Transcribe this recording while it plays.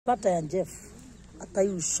Pata ya Jeff, hata hii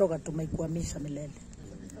ushoga tumeikwamisha milele.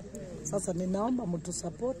 Sasa ninaomba mtu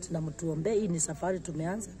support na mtu ombe. Hii ni safari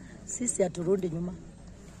tumeanza. Sisi haturundi nyuma.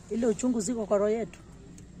 Ile uchungu ziko kwa roho yetu.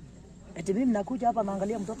 Eti mimi nakuja hapa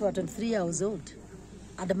naangalia mtoto wa 23 years old.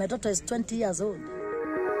 And my daughter is 20 years old.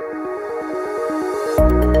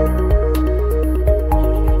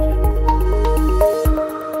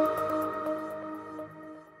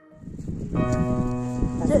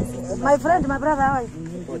 My friend, my brother, how are you?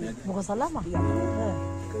 Muko salama?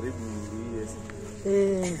 Karibu yes.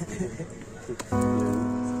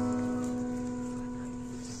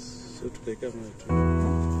 So tupeka mtu.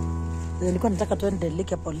 Nilikuwa nataka tuende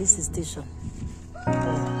Lake Police Station.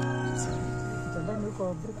 Tandani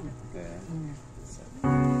huko Brooklyn.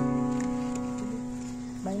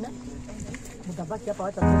 Maina? Mtabaki hapa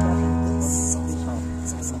hata tuende hapa.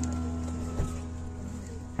 Sasa.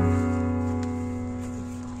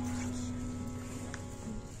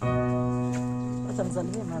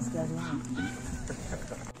 Mzalimia maskari wangu.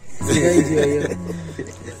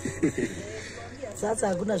 Sasa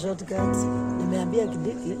hakuna shortcut. Nimeambia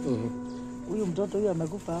Kidiki, huyu mtoto huyu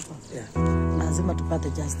amekufa hapa. Lazima tupate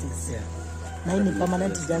justice. Na hii ni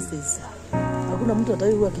permanent justice. Hakuna mtu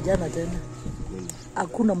ataiua kijana tena.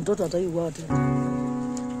 Hakuna mtoto ataiua tena.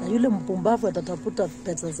 Na yule mpumbavu atatafuta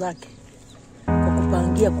pesa zake kwa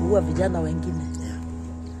kupangia kuua vijana wengine.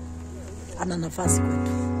 Ana nafasi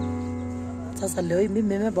kwetu. Sasa leo hii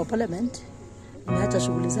mimi member parliament nimeacha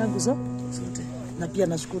shughuli zangu zote na pia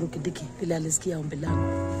nashukuru Kidiki vile alisikia ombi langu.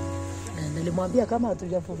 Nilimwambia kama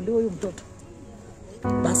hatujafufuliwa huyu mtoto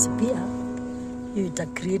basi pia hiyo ita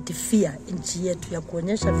create fear nchi yetu ya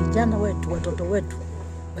kuonyesha vijana wetu, watoto wetu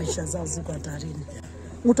maisha zao ziko hatarini.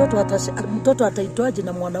 Mtoto ataitwaje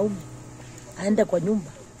na mwanaume aende kwa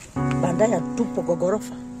nyumba baadaye atupo kwa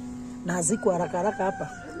gorofa na aziko haraka haraka hapa?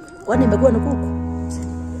 Kwani imekuwa ni kuku?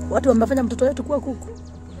 Watu wamefanya mtoto wetu kuwa kuku.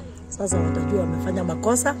 Sasa watajua wamefanya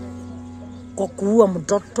makosa kwa kuua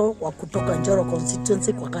mtoto wa kutoka Njoro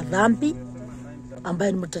constituency kwa Kathambi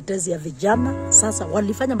ambaye ni mtetezi ya vijana. Sasa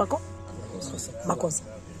walifanya makosa.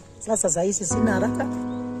 Sasa hizi sina haraka.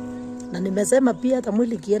 Na nimesema pia hata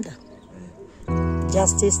mwili kienda.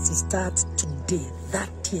 Justice to start today,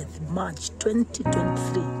 30th March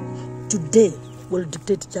 2023. Today will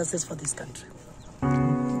dictate justice for this country.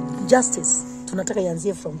 Justice tunataka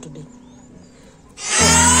ianzie from today.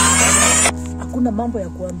 Hakuna mambo ya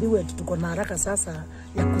kuambiwa tuko na haraka sasa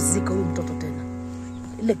ya kuzika huyu mtoto tena.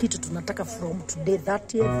 Ile kitu tunataka from today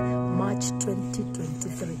 30th March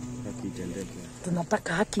 2023. Haki itendeke.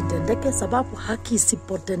 Tunataka haki itendeke, sababu haki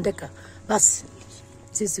isipotendeka basi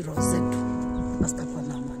sisi roho zetu hatakuwa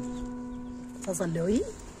na amani. Sasa leo hii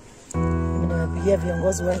nimepigia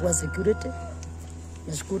viongozi wangu wa security.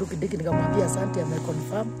 Nashukuru Kidiki nikamwambia asante,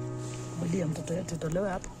 ameconfirm mwili ya mtoto wetu itolewe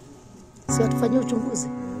hapa. Si atufanyie uchunguzi,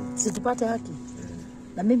 si tupate haki.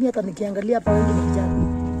 Na mimi hata nikiangalia hapa wengi ni vijana.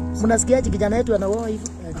 Mnasikiaje kijana wetu anauawa hivyo?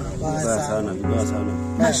 Vibaya sana.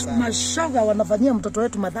 Mashoga wanafanyia mtoto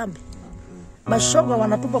wetu madhambi. Mashoga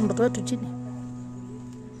wanatupa mtoto wetu chini.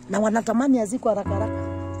 Na wanatamani aziko haraka haraka.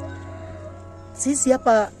 Sisi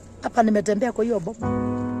hapa nimetembea kwa hiyo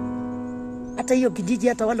boma. Hata hiyo kijiji,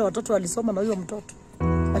 hata wale watoto walisoma na huyo mtoto.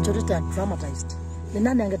 Majority are traumatized. Ni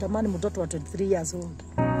nani angetamani mtoto wa 23 years old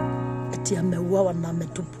eti ameuawa na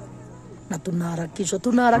ametupwa? Na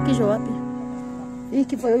tunaharakishwa wapi? Hii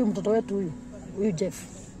kifo ya huyu mtoto wetu huyu Jeff.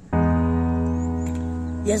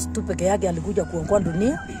 Yes, tu peke yake alikuja kuokoa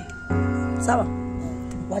dunia. Sawa?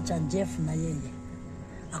 Wacha Jeff na yeye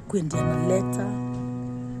akuwe ndiye analeta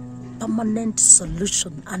permanent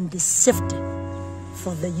solution and the safety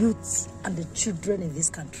for the youths and the children in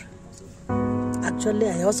this country. Actually,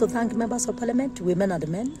 I also thank members of parliament, women and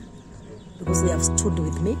men, because they have stood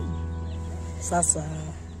with me. Sasa,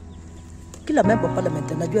 kila member of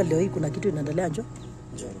parliament, najua leo hii kuna kitu inaendelea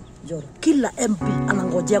Njoro. Kila MP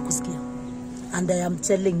anangojea kusikia. And I am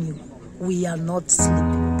telling you, we are not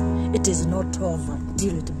sleeping. It is not over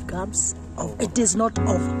till it becomes over. It is not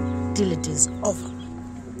over till it is over.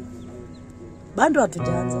 Bado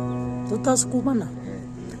hatujaanza. Tutasukumana.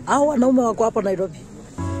 Hao wanaume wako hapo Nairobi.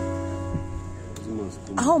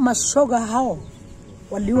 Hao mashoga hao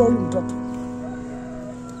waliua huyu mtoto.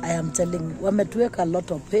 I am telling you, wametuweka a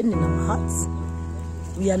lot of pain in our hearts.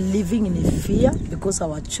 We are living in fear because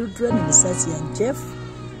our children in such young Jeff.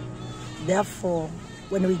 Therefore,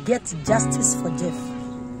 when we get justice for Jeff,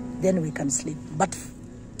 then we can sleep. But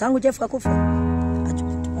tangu Jeff kakufa,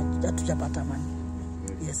 hatujapata amani.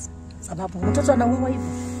 Yes. Sababu mtoto anauawa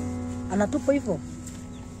hivyo. Anatupwa hivyo.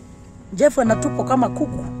 Jeff anatupwa kama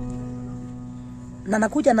kuku. Na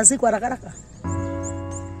nakuja na siku haraka.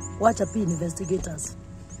 Wacha pia investigators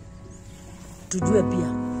tujue pia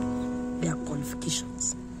their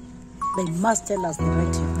qualifications. They must tell us the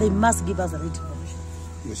right, they must give us the right information.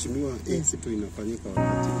 Mheshimiwa, kitu inafanyika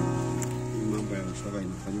wakati mambo ya ushoga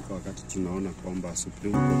inafanyika wakati tunaona kwamba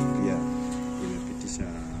Supreme Court pia imepitisha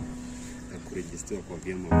kurejistiwa kwa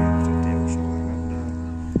vyama vya kutetea ushoga. Labda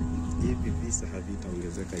hivi visa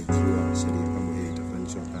havitaongezeka ikiwa sheria kama hiyo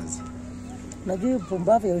itafanyishwa kazi. Unajua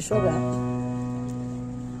pumbavu ya ushoga,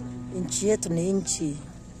 nchi yetu ni nchi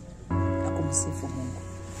ya kumsifu Mungu.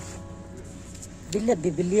 Bila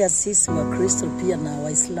Biblia sisi wa Kristo pia na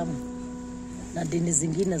Waislamu na dini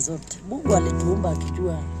zingine zote, Mungu alituumba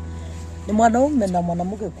akijua ni mwanaume na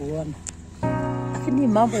mwanamke kuoana. Lakini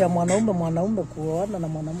mambo ya mwanaume kuoana na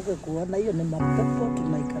mwanamke kuoana, hiyo ni mapepo,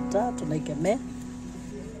 tunaikataa, tunaikemea.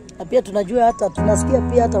 Na pia tunajua hata tunasikia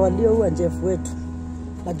pia hata walio huwa njefu wetu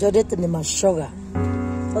majority ni mashoga.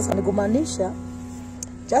 Sasa ni kumaanisha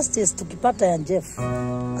justice tukipata ya njefu,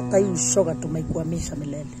 hata hii ushoga tumeikuamisha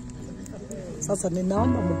milele. Sasa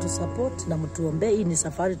ninaomba mtu support na mtu ombe. Hii ni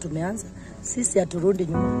safari tumeanza, sisi haturundi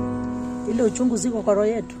nyuma. Ile uchungu ziko kwa roho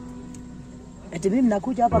yetu. Eti mimi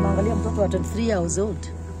nakuja hapa naangalia mtoto wa 23 years old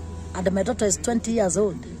and my daughter is 20 years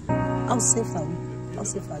old. How safe are we? How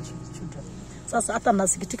safe are children? Sasa hata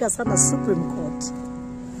nasikitika sana Supreme Court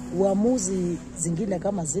uamuzi zingine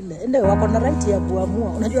kama zile. Ndio wako na right ya kuamua.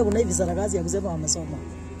 Unajua kuna hivi sarakazi ya kusema wamesoma.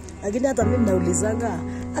 Lakini hata mimi naulizanga,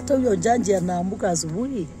 hata huyo jaji anaamka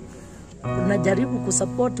asubuhi unajaribu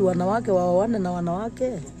kusupport wanawake waoane na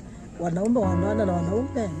wanawake, wanaume waoane na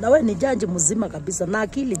wanaume. Na wewe ni jaji mzima kabisa na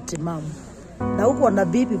akili timamu. Na huko na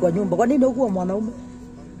bibi kwa nyumba. Kwa nini huko mwanaume?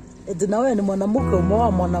 Eti na wewe ni mwanamke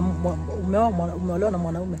umeolewa na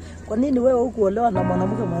mwanaume. Kwa nini wewe huko olewa na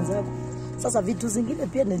mwanamke mwenzako? Sasa vitu zingine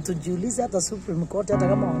pia ni tujiulize. Hata Supreme Court hata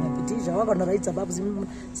kama wanapitisha wako na right sababu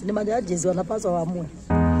si majaji wanapaswa waamue.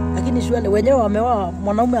 Lakini shule wenyewe wameoa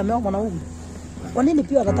mwanaume ameoa mwanaume. Kwa nini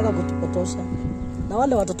pia wanataka kutupotosha? Na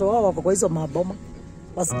wale watoto wao wako kwa hizo maboma,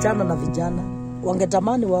 wasichana na vijana.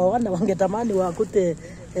 Wangetamani waoane, wangetamani wakute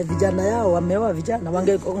vijana yao wameoa vijana.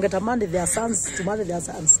 Wangetamani their sons to marry their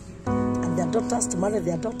sons and their daughters to marry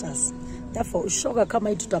their daughters. Therefore, ushoga kama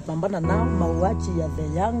hii tutapambana nao, mauaji ya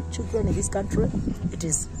the young children in this country, it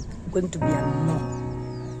is going to be a no.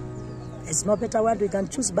 It's no better word we can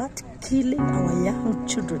choose, but killing our young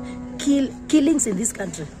children, killings in this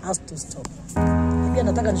country has to stop. Pia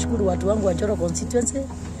nataka nishukuru watu wangu wa Njoro constituency,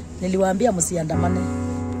 niliwaambia msiandamane.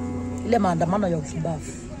 Ile maandamano ya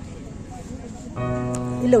upumbavu.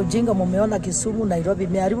 Ile ujinga mumeona Kisumu, Nairobi,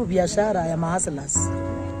 imeharibu biashara ya mahaslas.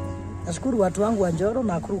 Nashukuru watu wangu wa Njoro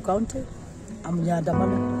na Nakuru County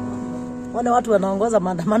amnyaandamana. Wale watu wanaongoza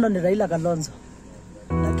maandamano ni Raila Kalonzo.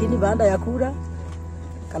 Lakini baada ya kura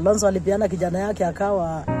Kalonzo alipeana kijana yake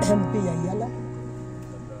akawa MP ya Yala.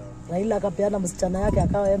 Raila akapeana msichana yake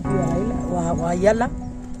akawa MP wa Yala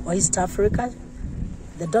wa East Africa.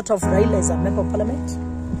 The daughter of Raila is a member of parliament.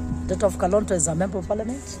 The daughter of Kalonzo is a member of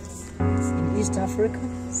parliament in East Africa.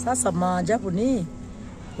 Sasa maajabu ni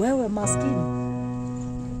wewe maskini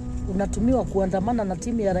unatumiwa kuandamana na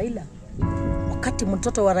timu ya Raila, wakati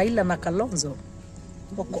mtoto wa Raila na Kalonzo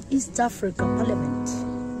wako East Africa Parliament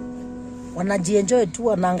wanajienjoy tu,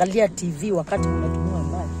 wanaangalia TV wakati unatumiwa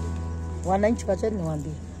mbali. Wananchi wacheni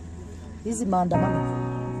niwaambie, hizi maandamano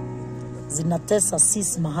zinatesa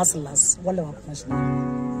sisi mahaslas wale wako mashinani.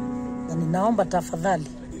 Na ninaomba tafadhali,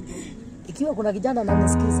 ikiwa kuna kijana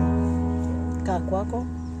ananisikiza, kaa kwako,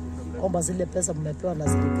 omba zile pesa mmepewa na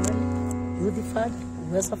serikali, youth fund,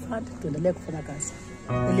 uwezo fund, tuendelee kufanya kazi.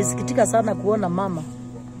 Nilisikitika sana kuona mama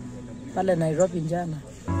pale Nairobi jana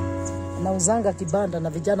anauzanga kibanda na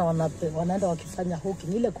vijana wanaenda wakifanya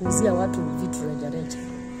hawking, ile kuuzia watu vitu rejareja,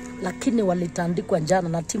 lakini walitandikwa jana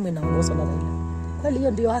na timu inaongozwa na Raila. Kweli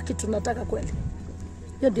hiyo ndio haki tunataka kweli?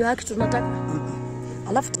 Hiyo ndio haki tunataka?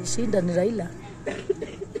 Alafu shinda ni Raila.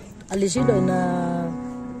 Alishindwa na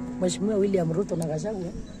Mheshimiwa William Ruto na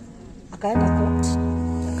Gachagua, akaenda court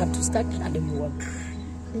akatustaki hadi mwaka.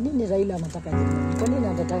 Ni nini Raila anataka nini? Kwa nini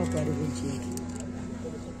anataka kuharibu nchi yetu?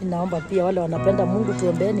 Ninaomba pia wale wanapenda Mungu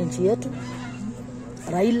tuombeeni nchi yetu.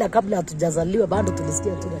 Raila kabla hatujazaliwa bado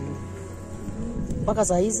tulisikia tu Raila. Mpaka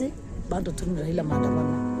saa hizi bado tu Raila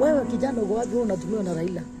maandamano. Wewe kijana uko wapi unatumiwa na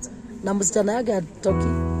Raila? Na msichana yake hatoki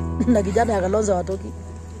na kijana ya Kalonzo hatoki.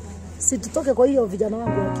 Si tutoke kwa hiyo vijana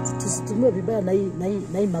wangu tusitumie vibaya na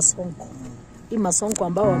hii masonko. Hii masonko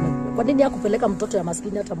ambao kwa nini hakupeleka mtoto ya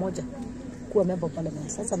maskini hata moja kuwa member of parliament?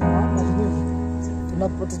 Sasa naomba nini?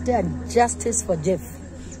 Tunapotetea justice for Jeff.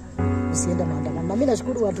 Usiende maandamano. Na mimi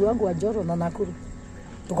nashukuru watu wangu wa Njoro na Nakuru.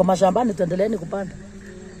 Tuko mashambani, tuendeleeni kupanda.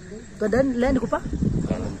 Tuendeleeni kupanda.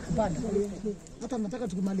 Hata nataka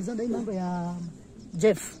tukimalizana hii mambo ya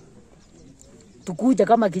Jeff. tukuja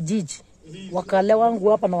kama kijiji, wakale wangu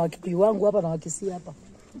hapa na Wakikuyu wangu hapa na Wakisii hapa,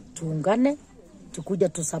 tuungane, tukuja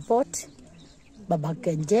tu support baba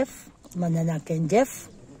Kenjef na nyanya Kenjef.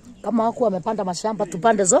 Kama wako wamepanda mashamba,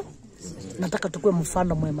 tupande zo. Nataka tukue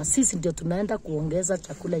mfano mwema. Sisi ndio tunaenda kuongeza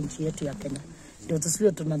chakula nchi yetu ya Kenya. Ndio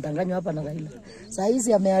tusiwe tunadanganywa hapa na Raila. Saa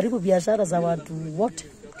hizi ameharibu biashara za watu wote,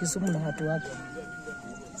 Kisumu na watu wake.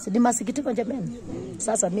 Si ni masikitiko jamani.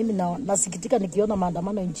 Sasa mimi nasikitika nikiona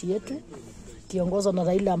maandamano nchi yetu kiongozwa na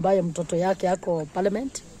Raila ambaye mtoto yake yako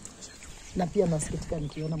parliament, na pia nasikitika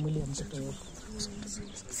nikiona mwili wa mtoto wake.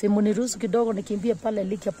 Simu niruhusu kidogo nikimbie pale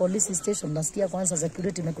Likia police station, nasikia kwanza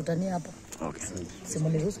security imekutania hapa. Okay. Simu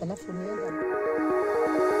niruhusu alafu nienda.